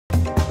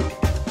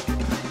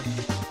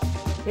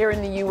Here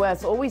in the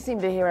U.S., all we seem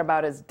to hear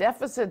about is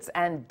deficits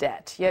and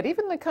debt. Yet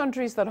even the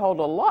countries that hold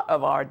a lot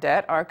of our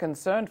debt are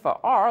concerned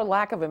for our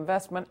lack of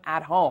investment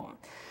at home.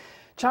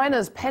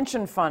 China's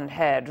pension fund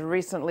head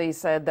recently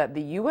said that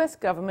the U.S.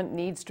 government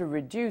needs to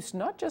reduce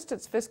not just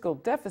its fiscal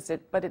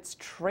deficit, but its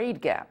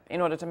trade gap in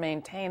order to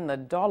maintain the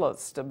dollar's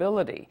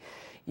stability.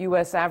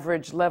 U.S.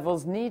 average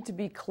levels need to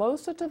be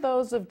closer to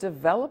those of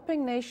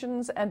developing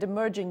nations and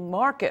emerging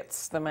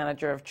markets, the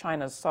manager of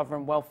China's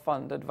sovereign wealth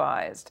fund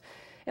advised.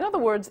 In other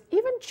words,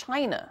 even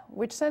China,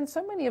 which sends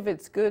so many of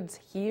its goods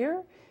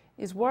here,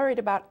 is worried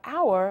about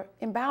our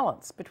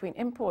imbalance between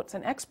imports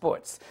and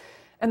exports.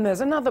 And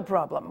there's another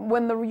problem.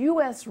 When the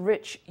U.S.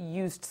 rich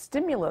used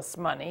stimulus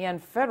money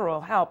and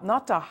federal help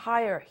not to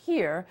hire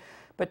here,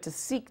 but to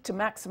seek to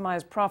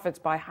maximize profits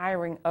by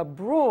hiring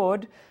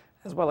abroad,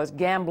 as well as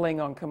gambling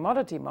on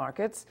commodity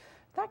markets,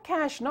 that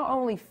cash not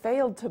only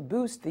failed to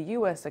boost the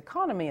U.S.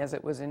 economy as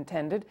it was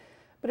intended,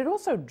 but it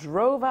also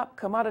drove up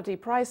commodity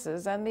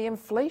prices and the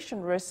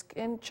inflation risk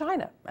in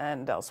China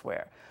and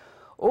elsewhere.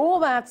 All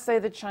that, say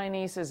the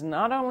Chinese, is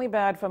not only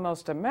bad for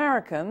most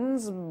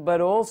Americans,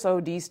 but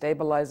also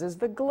destabilizes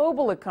the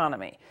global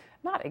economy.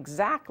 Not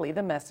exactly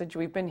the message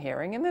we've been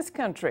hearing in this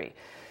country.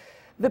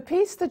 The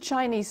piece the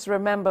Chinese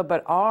remember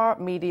but our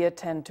media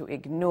tend to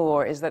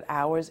ignore is that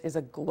ours is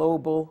a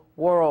global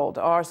world.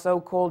 Our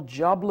so-called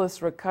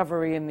jobless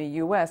recovery in the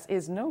U.S.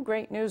 is no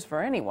great news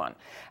for anyone.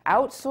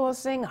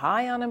 Outsourcing,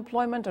 high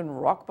unemployment,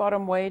 and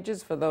rock-bottom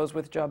wages for those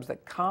with jobs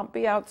that can't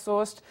be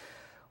outsourced,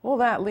 all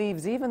that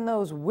leaves even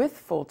those with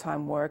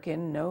full-time work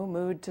in no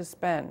mood to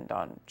spend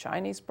on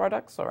Chinese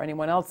products or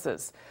anyone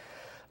else's.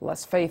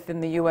 Less faith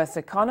in the U.S.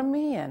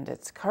 economy and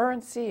its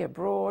currency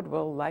abroad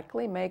will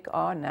likely make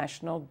our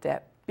national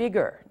debt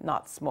bigger,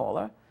 not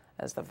smaller,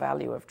 as the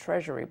value of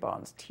Treasury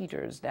bonds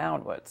teeters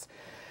downwards.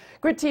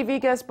 Grit TV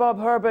guest Bob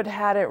Herbert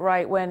had it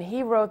right when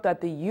he wrote that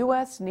the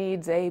U.S.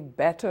 needs a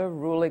better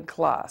ruling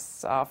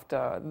class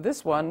after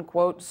this one,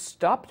 quote,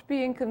 stopped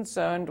being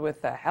concerned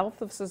with the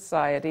health of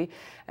society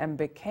and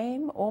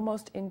became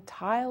almost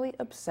entirely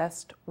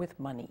obsessed with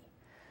money.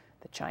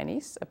 The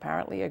Chinese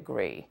apparently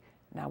agree.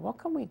 Now, what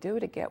can we do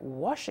to get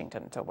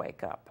Washington to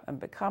wake up and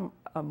become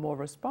a more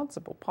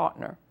responsible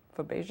partner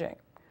for Beijing?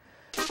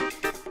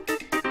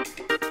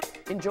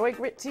 Enjoy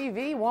Grit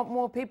TV? Want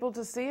more people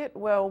to see it?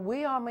 Well,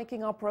 we are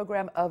making our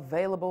program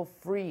available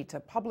free to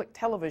public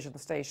television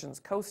stations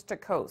coast to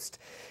coast.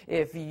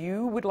 If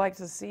you would like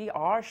to see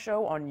our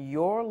show on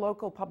your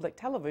local public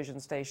television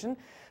station,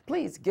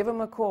 please give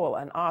them a call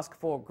and ask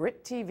for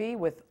Grit TV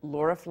with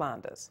Laura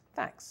Flanders.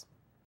 Thanks.